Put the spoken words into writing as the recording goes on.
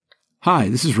Hi,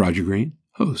 this is Roger Green,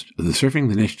 host of the Surfing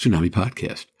the NASH Tsunami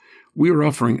podcast. We are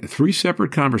offering 3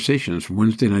 separate conversations from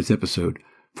Wednesday night's episode.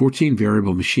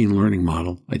 14-variable machine learning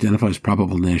model identifies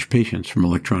probable NASH patients from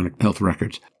electronic health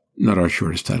records, not our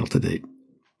shortest title to date.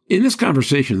 In this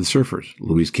conversation, the surfers,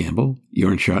 Louise Campbell,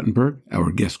 Jörn Schattenberg,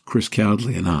 our guest Chris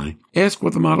Cowdley, and I, ask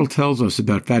what the model tells us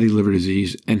about fatty liver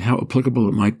disease and how applicable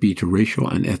it might be to racial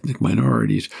and ethnic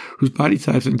minorities whose body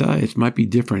types and diets might be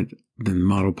different than the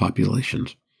model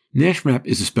populations. NASHMAP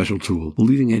is a special tool, the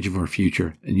leading edge of our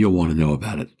future, and you'll want to know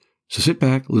about it. So sit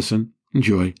back, listen,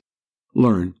 enjoy,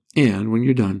 learn, and when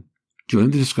you're done,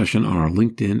 join the discussion on our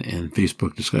LinkedIn and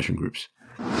Facebook discussion groups.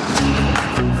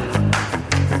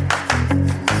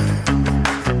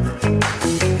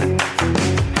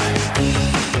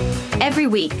 Every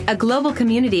week, a global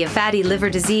community of fatty liver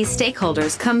disease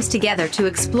stakeholders comes together to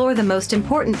explore the most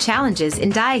important challenges in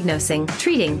diagnosing,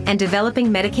 treating, and developing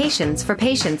medications for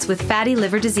patients with fatty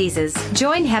liver diseases.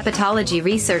 Join hepatology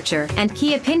researcher and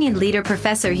key opinion leader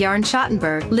Professor Jörn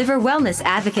Schattenberg, liver wellness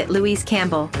advocate Louise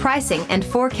Campbell, pricing and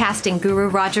forecasting guru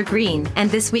Roger Green, and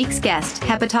this week's guest,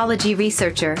 hepatology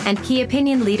researcher and key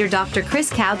opinion leader Dr. Chris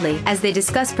Cowdley, as they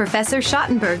discuss Professor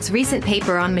Schattenberg's recent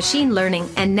paper on machine learning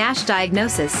and NASH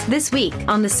diagnosis this week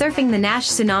on the Surfing the NASH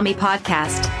Tsunami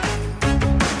podcast.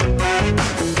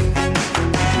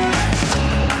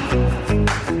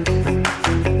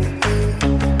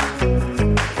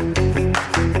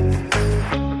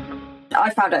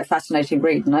 I found it a fascinating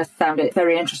read and I found it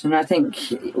very interesting. I think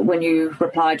when you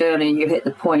replied earlier, you hit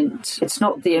the point. It's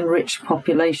not the enriched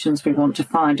populations we want to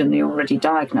find and the already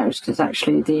diagnosed. It's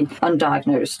actually the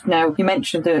undiagnosed. Now, you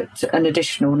mentioned that an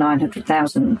additional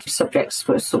 900,000 subjects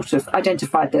were sort of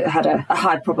identified that had a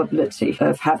high probability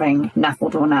of having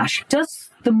NAFLD or NASH. Does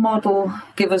the model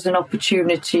give us an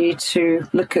opportunity to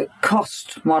look at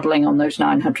cost modelling on those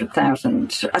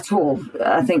 900,000 at all?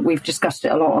 I think we've discussed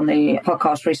it a lot on the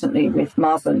podcast recently with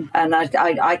Marthan, and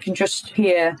I can just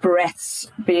hear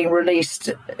breaths being released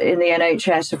in the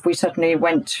NHS if we suddenly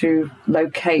went to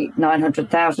locate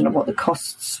 900,000 and what the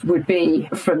costs would be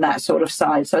from that sort of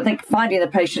side. So I think finding the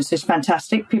patients is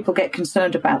fantastic. People get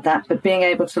concerned about that, but being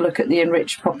able to look at the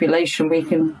enriched population we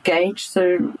can gauge.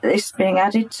 So this being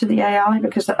added to the AI,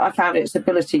 because I found its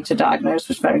ability to diagnose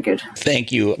was very good.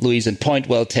 Thank you, Louise, and point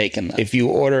well taken. If you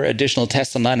order additional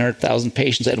tests on 900,000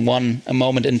 patients at a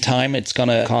moment in time, it's going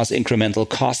to cause incremental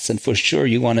costs, and for sure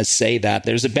you want to say that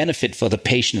there's a benefit for the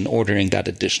patient in ordering that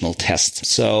additional test.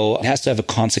 So it has to have a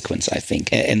consequence, I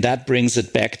think, and that brings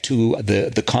it back to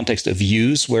the context of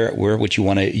use. Where would you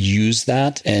want to use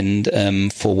that, and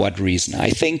for what reason? I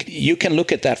think you can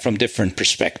look at that from different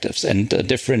perspectives, and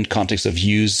different contexts of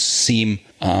use seem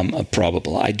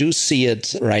probable. I do see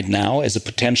it right now as a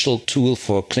potential tool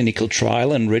for clinical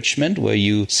trial enrichment, where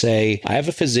you say, I have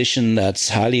a physician that's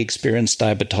highly experienced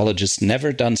diabetologist,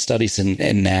 never done studies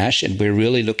in NASH, and we're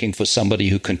really looking for somebody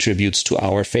who contributes to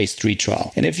our phase 3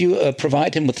 trial. And if you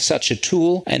provide him with such a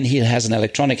tool, and he has an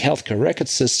electronic healthcare record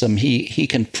system, he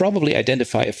can probably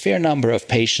identify a fair number of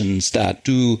patients that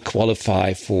do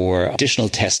qualify for additional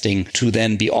testing to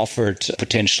then be offered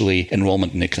potentially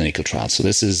enrollment in a clinical trial. So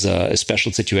this is a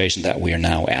special situation that we are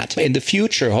now at. In the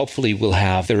future, hopefully we'll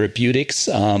have therapeutics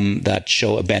that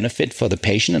show a benefit for the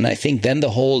patient. And I think then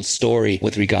the whole story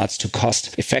with regards to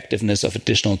cost effectiveness of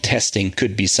additional testing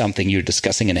could be something you're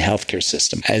discussing in a healthcare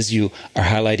system. As you are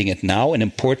highlighting it now, and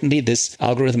importantly, this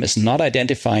algorithm is not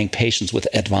identifying patients with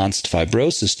advanced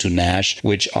fibrosis to NASH,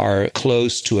 which are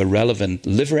close to a relevant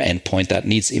liver endpoint that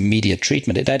needs immediate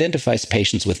treatment. It identifies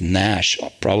patients with NASH,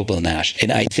 or probable NASH.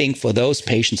 And I think for those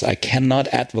patients, I cannot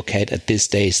advocate at this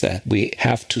days that we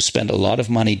have to spend a lot of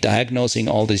money diagnosing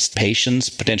all these patients,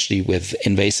 potentially with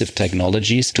invasive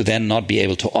technologies, to then not be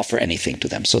able to offer anything to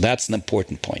them. So that's an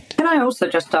important point. Can I also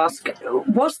just ask,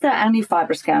 was there any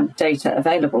FibroScan data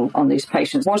available on these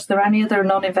patients? Was there any other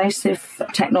non-invasive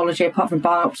technology apart from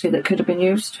biopsy that could have been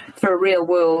used for a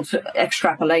real-world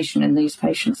extrapolation in these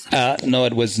patients? No,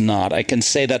 it was not. I can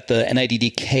say that the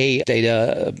NIDDK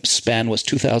data span was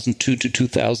 2002 to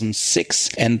 2006,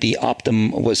 and the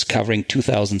Optum was covering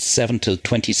 2007 to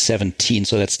 2017.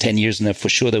 So that's 10 years. And for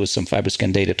sure, there was some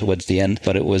FibroScan data towards the end,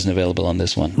 but it wasn't available on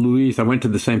this one. Louise, I went to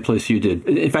the same place you did.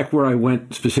 In fact, where I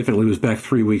went specifically was back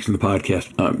 3 weeks in the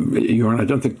podcast. Jörn, I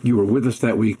don't think you were with us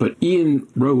that week, but Ian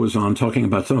Rowe was on talking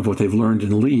about some of what they've learned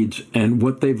in Leeds. And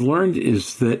what they've learned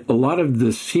is that a lot of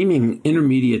the seeming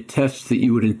intermediate tests that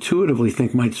you would intuitively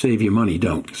think might save you money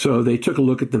don't. So they took a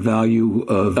look at the value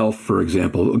of ELF, for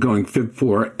example, going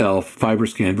FIB4 ELF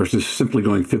FibroScan versus simply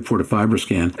going FIB4 to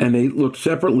FibroScan. And they looked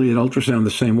separately at ultrasound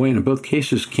the same way, and in both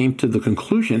cases came to the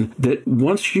conclusion that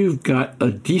once you've got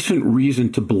a decent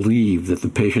reason to believe that the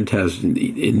patient has,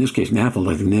 in this case,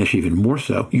 NAFLD, I think NASH even more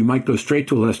so, you might go straight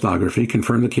to elastography,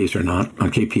 confirm the case or not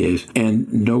on KPAs,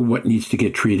 and know what needs to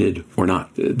get treated or not.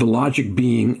 The logic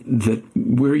being that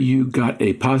where you got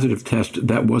a positive test,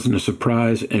 that wasn't a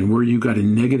surprise, and where you got a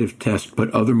negative test, but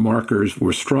other markers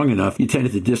were strong enough, you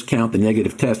tended to discount the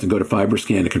negative test and go to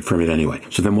FibroScan to confirm it anyway.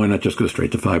 So then why not just go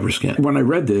straight to FibroScan? When I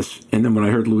read this, and then when I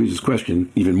heard Louise's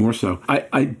question, even more so,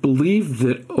 I believe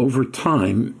that over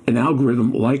time, an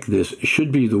algorithm like this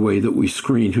should be the way that we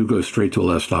screen who goes straight to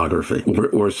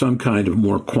elastography or some kind of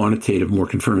more quantitative, more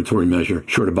confirmatory measure,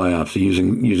 short of biopsy,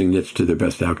 using NITs to their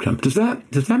best outcome. Does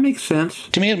that make sense?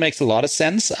 To me, it makes a lot of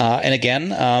sense. And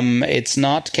again, it's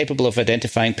not capable of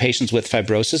identifying patients with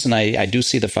fibrosis. And I do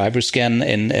see the FibroScan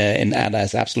in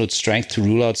as absolute strength to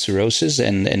rule out cirrhosis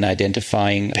and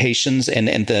identifying patients. And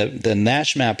the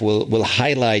NASH map will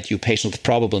highlight you patients with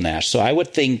probable NASH. So I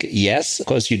would think yes,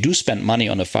 because you do spend money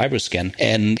on a FibroScan.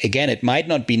 And again, it might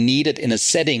not be needed in a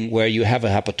setting where you have a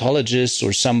hepatologist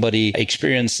or somebody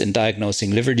experienced in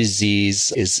diagnosing liver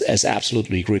disease is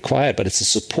absolutely required. But it's a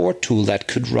support tool that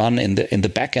could run in the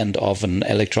back end of an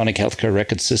electronic healthcare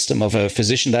record system of a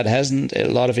physician that hasn't a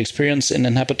lot of experience in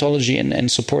hepatology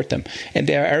and support them. And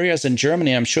there are areas in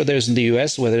Germany, I'm sure there's in the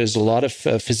US, where there's a lot of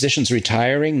physicians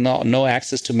retiring, no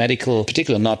access to medical,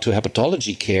 particularly not to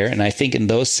hepatology care. And I think in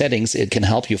those settings, it can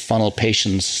help you funnel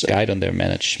patients' guide on their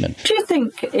management. Do you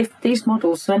think if these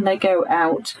models, when they go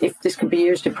out, if this can be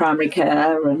used in primary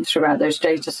care and throughout those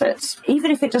data sets,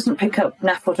 even if it doesn't pick up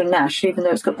NAFLD and NASH, even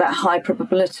though it's got that high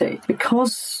probability,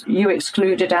 because you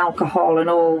excluded alcohol and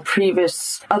all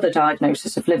previous other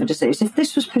diagnoses of liver disease, if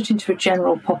this was put into a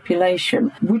general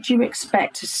population, would you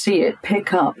expect to see it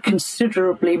pick up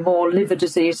considerably more liver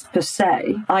disease per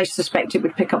se? I suspect it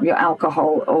would pick up your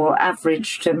alcohol or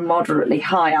average to moderately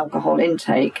high alcohol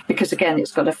intake because, again,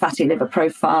 it's got a fatty liver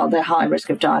profile, they're high risk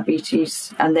of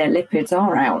diabetes, and their lipids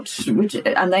are out.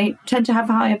 And they tend to have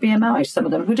a higher BMI, some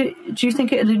of them. Do you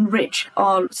think it would enrich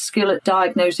our skill at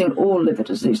diagnosing all liver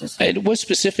diseases? It was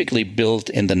specifically built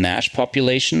in the NASH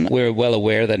population. We're well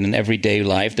aware that in everyday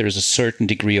life, there is a certain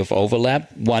degree of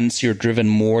overlap. Once you're driven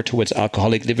more towards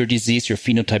alcoholic liver disease, your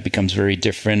phenotype becomes very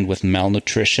different with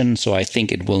malnutrition. So I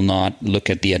think it will not look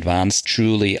at the advanced,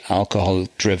 truly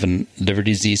alcohol-driven liver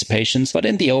disease patients. But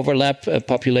in the overlap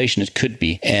population, it could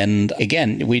be. And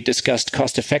again, we discussed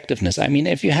cost effectiveness. I mean,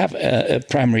 if you have a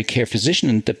primary care physician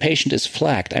and the patient is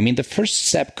flagged, I mean, the first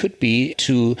step could be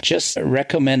to just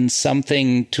recommend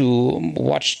something to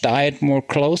watch diet more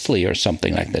closely or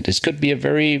something like that. This could be a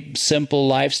very simple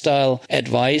lifestyle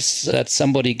advice that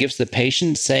somebody gives the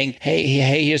patient saying, hey,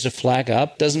 here's a flag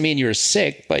up. Doesn't mean you're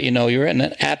sick, but you're in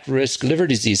an at-risk liver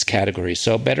disease category.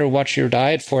 So better watch your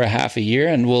diet for a half a year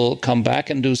and we'll come back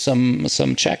and do some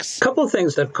checks. A couple of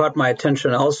things that caught my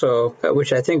attention also,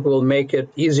 which I think will make it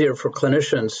easier for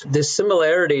clinicians. This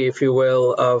similarity, if you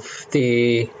will, of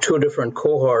the two different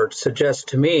cohorts suggests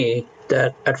to me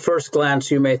that at first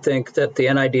glance you may think that the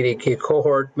NIDDK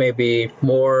cohort may be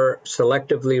more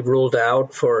selectively ruled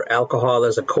out for alcohol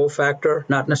as a cofactor,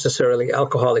 not necessarily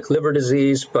alcoholic liver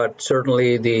disease, but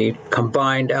certainly the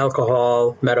combined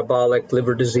alcohol metabolic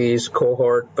liver disease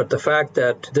cohort. But the fact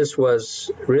that this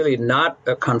was really not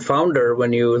a confounder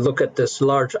when you look at this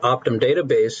large Optum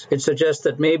database, it suggests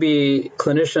that maybe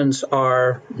clinicians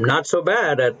are not so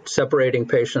bad at separating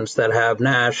patients that have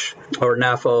NASH or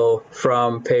NAFL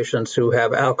from patients who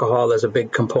have alcohol as a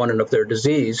big component of their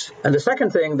disease. And the second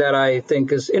thing that I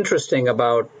think is interesting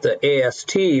about the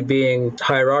AST being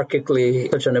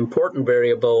hierarchically such an important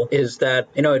variable is that,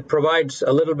 it provides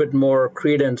a little bit more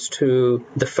credence to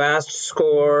the FAST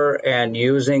score and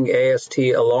using AST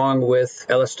along with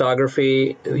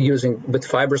elastography with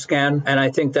FibroScan. And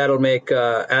I think that'll make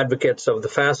advocates of the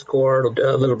FAST score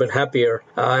a little bit happier.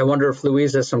 I wonder if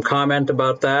Louise has some comment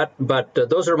about that. But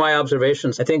those are my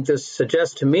observations. I think this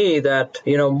suggests to me that,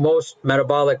 most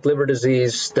metabolic liver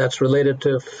disease that's related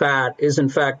to fat is in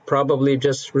fact probably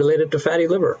just related to fatty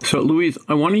liver. So, Louise,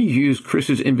 I want to use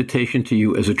Chris's invitation to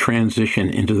you as a transition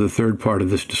into the third part of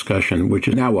this discussion, which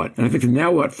is now what? And I think the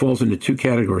now what falls into two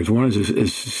categories. One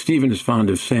is Stephen is fond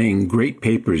of saying great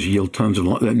papers yield tons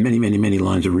of many, many, many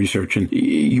lines of research. And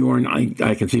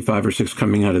I can see 5 or 6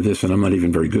 coming out of this, and I'm not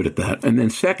even very good at that. And then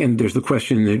second, there's the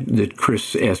question that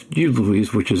Chris asked you,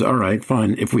 Louise, which is, all right,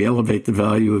 fine, if we elevate the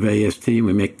value of AST,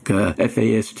 we make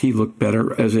FAST look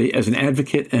better. As an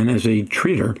advocate and as a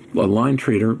treater, a line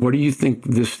treater, what do you think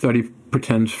this study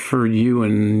portends for you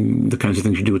and the kinds of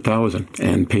things you do with Taoism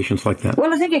and patients like that?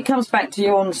 Well, I think it comes back to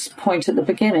Jorn's point at the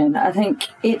beginning. I think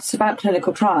it's about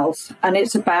clinical trials, and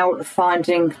it's about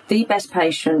finding the best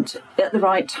patient at the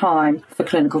right time for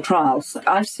clinical trials.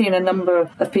 I've seen a number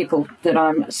of people that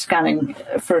I'm scanning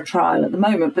for a trial at the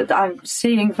moment, but I'm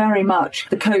seeing very much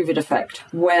the COVID effect,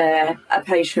 where a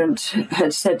patient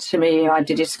had said to me, I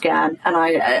did his scan, and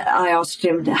I asked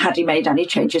him, had he made any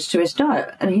changes to his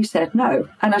diet? And he said no.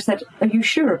 And I said, are you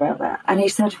sure about that? And he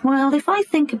said, well, if I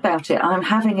think about it, I'm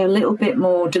having a little bit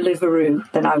more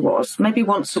Deliveroo than I was, maybe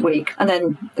once a week. And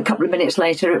then a couple of minutes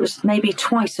later, it was maybe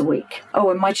twice a week. Oh,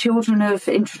 and my children have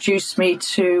introduced me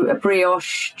to a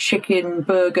brioche chicken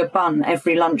burger bun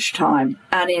every lunchtime.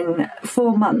 And in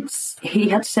 4 months, he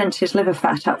had sent his liver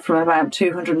fat up from about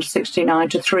 269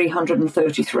 to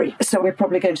 333. So we're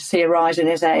probably going to see a rise in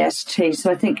his AST.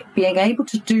 So I think being able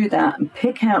to do that and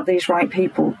pick out these right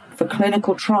people for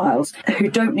clinical trials who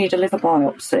don't need a liver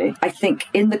biopsy, I think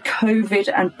in the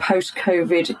COVID and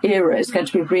post-COVID era is going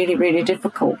to be really, really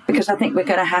difficult, because I think we're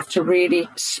going to have to really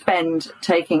spend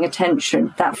taking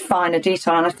attention, that finer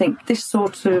detail. And I think this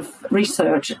sort of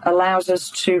research allows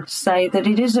us to say that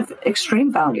it is of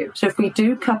extreme value. So if we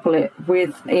do couple it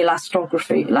with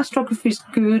elastography is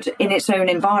good in its own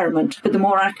environment, but the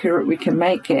more accurate we can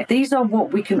make it, these are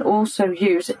what we can also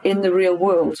use in the real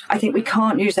world. I think we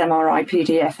can't use MRI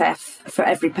PDFF for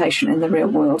every patient in the real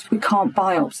world. We can't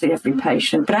biopsy every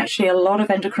patient, but actually a lot of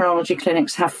endocrinology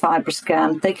clinics have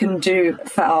FibroScan. They can do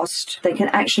FAST. They can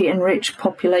actually enrich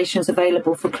populations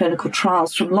available for clinical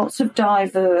trials from lots of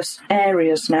diverse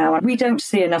areas now. We don't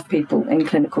see enough people in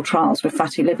clinical trials with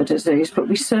fatty liver disease, but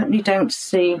we certainly don't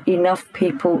see enough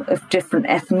people of different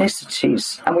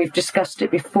ethnicities. And we've discussed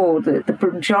it before, that the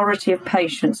majority of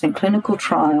patients in clinical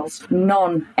trials,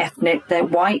 non-ethnic, they're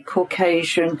white,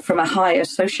 Caucasian, from a higher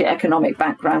socioeconomic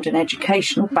background and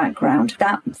educational background.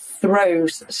 That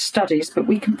throws studies, but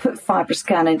we can put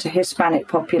FibroScan into Hispanic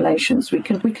populations. We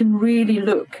can really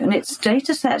look, and it's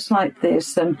data sets like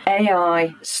this and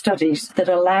AI studies that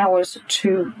allow us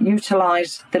to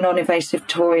utilize the non-invasive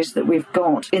toys that we've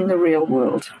got in the real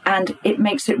world, and it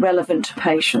makes it relevant to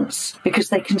patients because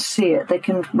they can see it, they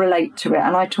can relate to it.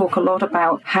 And I talk a lot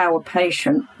about how a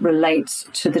patient relates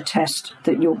to the test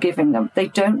that you're giving them. They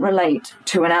don't relate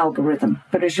to an algorithm,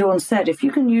 but as Jorn said, if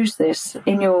you can use this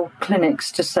in your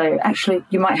clinics to say, actually,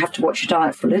 you might have to watch your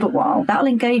diet for a little while, that'll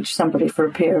engage somebody for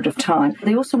a period of time.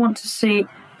 They also want to see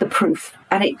the proof.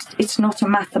 And it's not a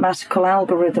mathematical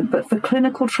algorithm, but for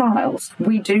clinical trials,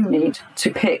 we do need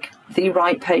to pick the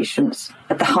right patients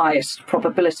at the highest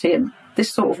probability. And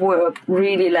this sort of work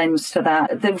really lends to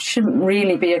that. There shouldn't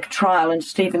really be a trial, and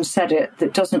Stephen said it,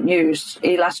 that doesn't use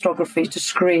elastography to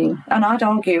screen. And I'd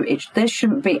argue there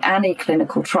shouldn't be any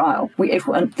clinical trial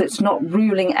that's not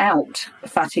ruling out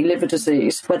fatty liver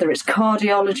disease, whether it's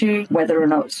cardiology, whether or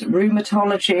not it's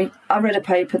rheumatology. I read a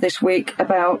paper this week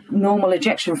about normal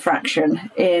ejection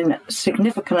fraction in a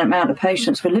significant amount of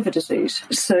patients with liver disease.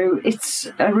 So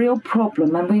it's a real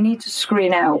problem, and we need to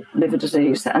screen out liver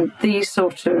disease. And these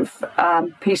sort of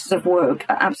pieces of work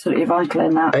are absolutely vital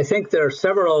in that. I think there are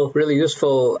several really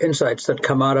useful insights that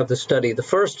come out of the study. The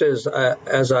first is,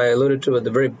 as I alluded to at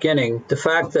the very beginning, the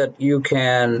fact that you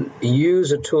can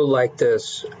use a tool like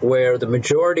this where the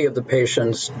majority of the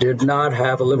patients did not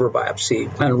have a liver biopsy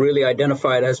and really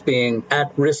identified as being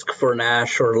at risk for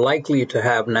NASH or likely to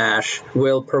have NASH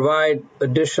will provide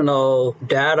additional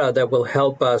data that will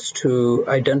help us to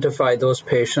identify those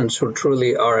patients who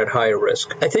truly are at higher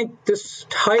risk. I think this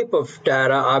type of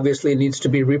data obviously needs to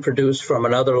be reproduced from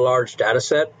another large data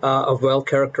set of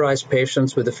well-characterized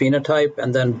patients with a phenotype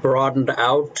and then broadened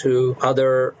out to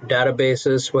other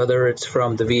databases, whether it's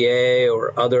from the VA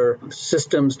or other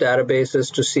systems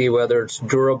databases, to see whether it's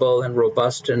durable and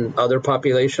robust in other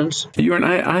populations. Jorn,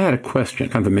 I had a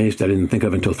question. I'm amazed I didn't think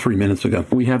of until 3 minutes ago.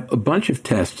 We have a bunch of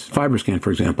tests, FibroScan,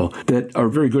 for example, that are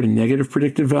very good in negative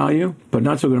predictive value, but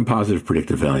not so good in positive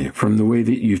predictive value. From the way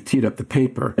that you've teed up the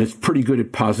paper, it's pretty good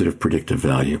at positive predictive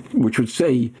value, which would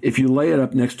say if you lay it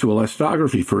up next to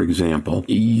elastography, for example,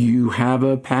 you have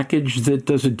a package that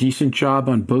does a decent job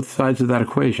on both sides of that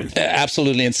equation.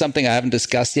 Absolutely, and something I haven't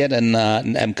discussed yet, and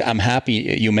I'm happy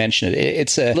you mentioned it.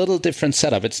 It's a little different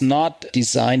setup. It's not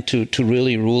designed to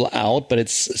really rule out, but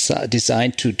it's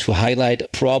designed to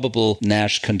highlight probable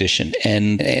NASH condition.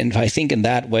 And I think in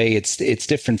that way, it's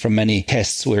different from many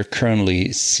tests we're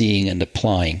currently seeing and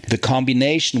applying. The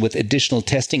combination with additional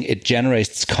testing, it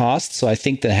generates cost cost. So I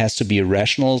think that has to be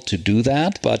rational to do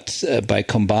that. But by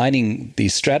combining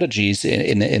these strategies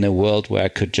in a world where I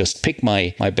could just pick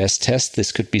my best test,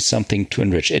 this could be something to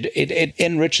enrich. It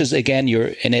enriches again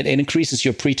and it increases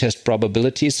your pretest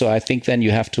probability. So I think then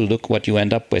you have to look what you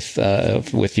end up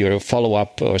with your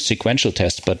follow-up or sequential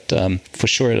test. But for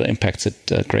sure, it impacts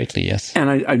it greatly. Yes. And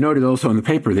I noted also in the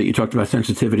paper that you talked about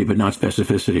sensitivity but not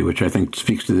specificity, which I think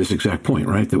speaks to this exact point,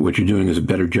 right? That what you're doing is a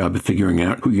better job of figuring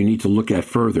out who you need to look at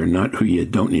further, not who you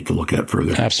don't need to look at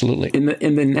further. Absolutely.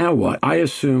 And then now what? I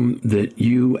assume that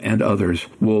you and others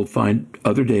will find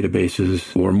other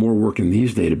databases or more work in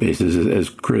these databases, as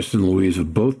Chris and Louise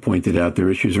have both pointed out, there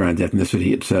are issues around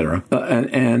ethnicity, et cetera,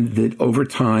 and that over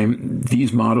time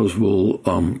these models will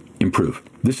improve.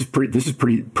 This is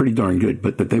pretty darn good,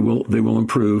 but they will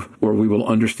improve, or we will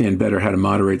understand better how to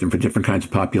moderate them for different kinds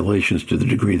of populations to the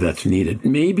degree that's needed.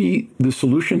 Maybe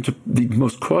the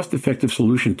most cost-effective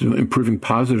solution to improving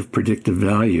positive predictive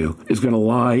value is going to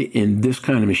lie in this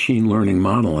kind of machine learning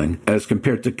modeling as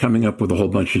compared to coming up with a whole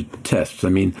bunch of tests. I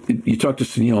mean, you talk to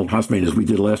Sunil Hasmain, as we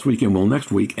did last week and will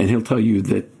next week, and he'll tell you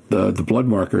that the blood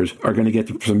markers are going to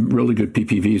get some really good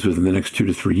PPVs within the next 2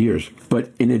 to 3 years.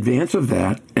 But in advance of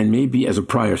that, and maybe as a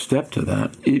prior step to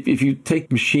that, if you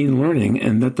take machine learning,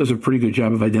 and that does a pretty good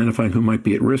job of identifying who might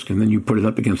be at risk, and then you put it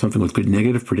up against something with good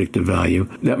negative predictive value,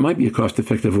 that might be a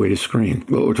cost-effective way to screen,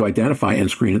 or to identify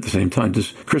and screen at the same time.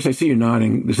 Chris, I see you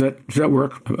nodding. Does that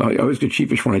work? I always get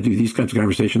sheepish when I do these kinds of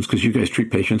conversations because you guys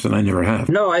treat patients and I never have.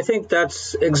 No, I think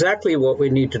that's exactly what we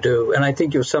need to do. And I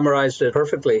think you summarized it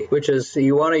perfectly, which is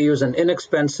you want to use an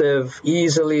inexpensive,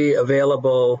 easily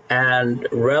available, and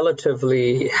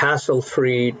relatively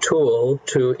hassle-free tool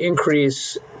to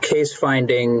increase case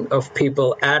finding of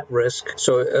people at risk.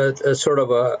 So a sort of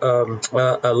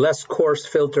a less coarse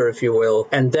filter, if you will.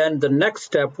 And then the next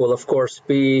step will, of course,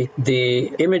 be the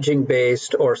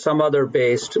imaging-based or some other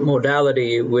based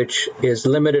modality, which is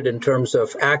limited in terms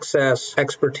of access,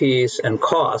 expertise, and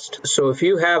cost. So if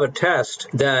you have a test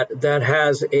that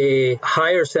has a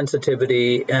higher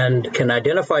sensitivity and can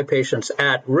identify patients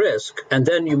at risk, and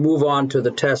then you move on to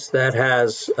the test that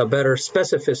has a better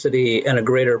specificity and a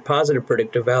greater positive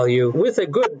predictive value with a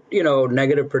good,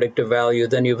 negative predictive value,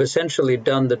 then you've essentially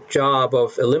done the job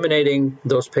of eliminating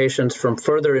those patients from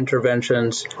further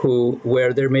interventions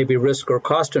where there may be risk or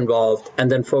cost involved,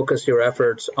 and then focus your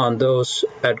efforts on those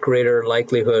at greater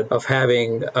likelihood of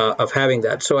having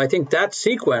that. So I think that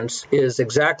sequence is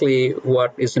exactly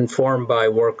what is informed by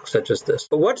work such as this.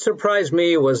 But what surprised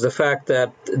me was the fact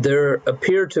that there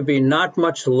appeared to be not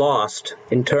much lost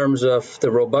in terms of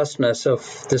the robustness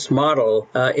of this model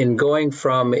in going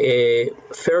from a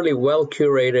fairly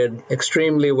well-curated,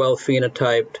 extremely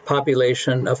well-phenotyped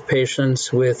population of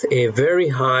patients with a very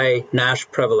high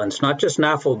NASH prevalence, not just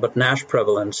NAFLD, but NASH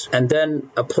prevalence, and then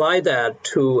apply that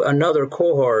to another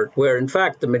cohort where, in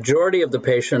fact, the majority of the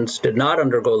patients did not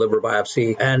undergo liver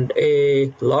biopsy, and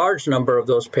a large number of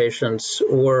those patients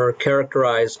were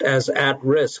characterized as at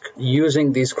risk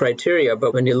using these criteria.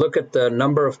 But when you look at the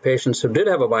number of patients who did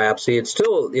have a biopsy, it's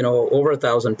still, over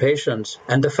 1,000 patients.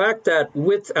 And the fact that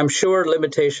with, I'm sure,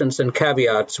 limitations and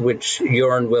caveats, which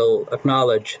Jorn will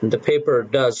acknowledge, and the paper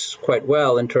does quite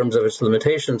well in terms of its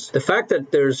limitations, the fact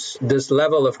that there's this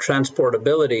level of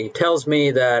transportability tells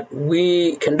me that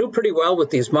we can do pretty well with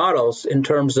these models in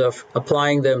terms of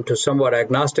applying them to somewhat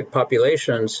agnostic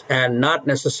populations and not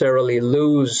necessarily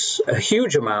lose a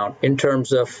huge amount in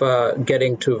terms of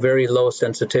getting to very low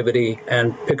sensitivity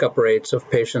and pickup rates of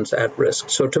patients at risk.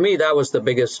 So to me, that was the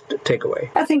biggest takeaway.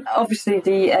 I think obviously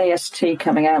the AST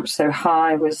coming out so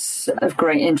high was of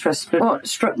great interest, but what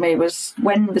struck me was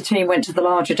when the team went to the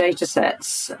larger data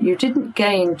sets, you didn't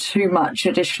gain too much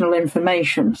additional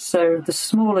information. So the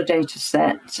smaller data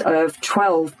set of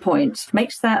 12 points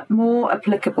makes that more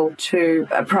applicable to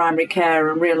a primary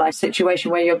care and real life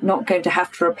situation where you're not going to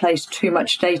have to replace too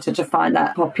much data to find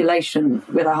that population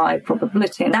with a high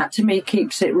probability. And that to me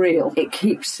keeps it real. It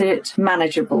keeps it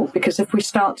manageable, because if we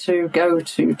start to go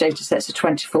to data sets of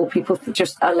 24, people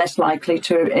just are less likely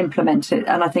to implement it.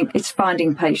 And I think it's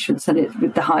finding patients and it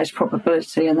with the highest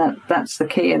probability, and that's the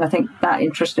key. And I think that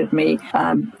interested me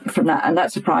from that, and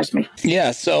that surprised me.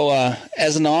 Yeah. So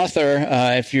as an author,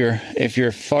 if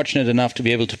you're fortunate enough to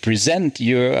be able to present,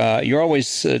 you're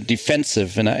always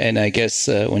defensive, and I guess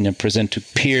when you present to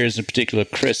peers, in particular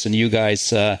Chris and you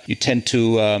guys, you tend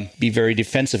to be very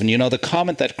defensive. And, the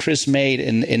comment that Chris made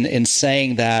in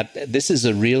saying that this is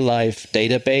a real-life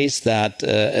database that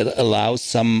allows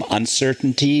some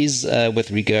uncertainties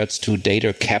with regards to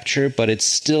data capture, but it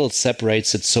still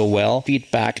separates it so well.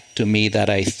 Feedback to me that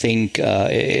I think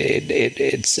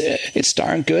it's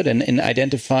darn good in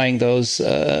identifying those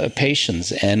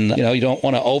patients. And, you don't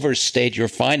want to overstate your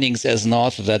findings as an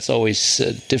author. That's always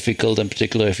difficult, in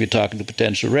particular if you're talking to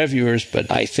potential reviewers.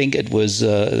 But I think it was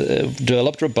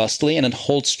developed robustly, and it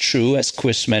holds true, as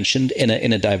Chris mentioned, in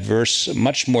a diverse,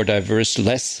 much more diverse,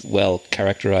 less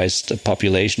well-characterized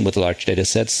population with large data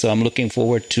sets. So I'm looking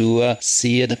forward to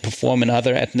see it perform in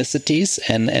other ethnicities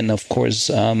and of course,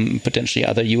 potentially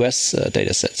other U.S.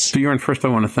 data sets. So, Jørn, first I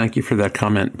want to thank you for that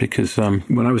comment, because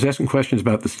when I was asking questions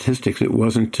about the statistics, it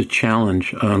wasn't to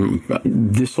challenge.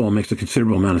 This all makes a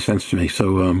considerable amount of sense to me.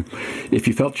 So if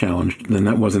you felt challenged, then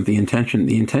that wasn't the intention.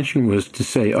 The intention was to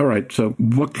say, all right, so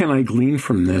what can I glean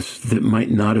from this that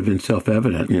might not have been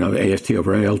self-evident? AST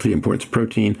over ALT, importance of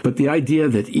protein. But the idea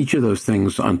that each of those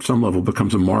things on some level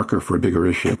becomes a marker for a bigger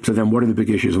issue. So then what are the big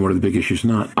issues and what are the big issues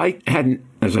not? I hadn't,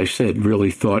 as I said,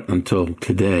 really thought until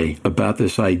today about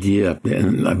this idea,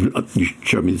 and you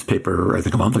showed me this paper, I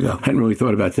think, a month ago. I hadn't really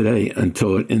thought about today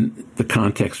until in the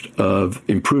context of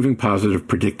improving positive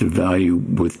predictive value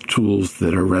with tools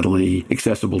that are readily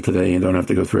accessible today and don't have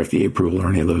to go through FDA approval or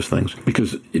any of those things.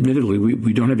 Because admittedly,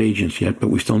 we don't have agents yet, but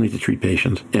we still need to treat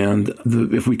patients. And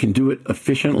if we can do it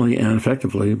efficiently and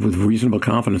effectively with reasonable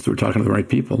confidence that we're talking to the right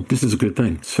people, this is a good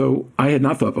thing. So I had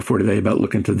not thought before today about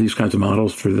looking to these kinds of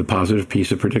models for the positive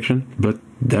piece of prediction, but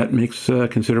that makes a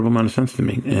considerable amount of sense to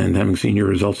me, and having seen your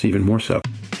results, even more so.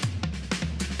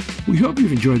 We hope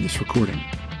you've enjoyed this recording.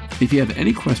 If you have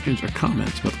any questions or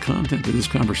comments about the content of this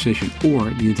conversation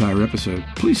or the entire episode,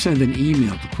 please send an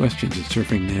email to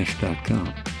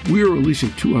questions@surfingnash.com. We are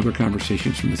releasing 2 other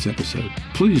conversations from this episode.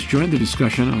 Please join the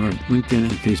discussion on our LinkedIn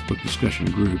and Facebook discussion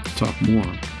group to talk more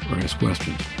or ask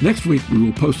questions. Next week, we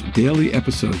will post daily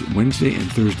episodes Wednesday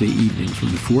and Thursday evenings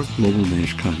from the 4th Global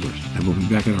NASH Congress, and we'll be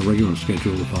back on our regular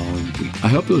schedule the following week. I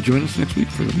hope you'll join us next week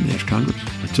for the NASH Congress.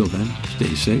 Until then,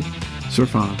 stay safe,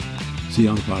 surf on, see you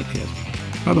on the podcast.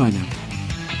 Bye-bye now.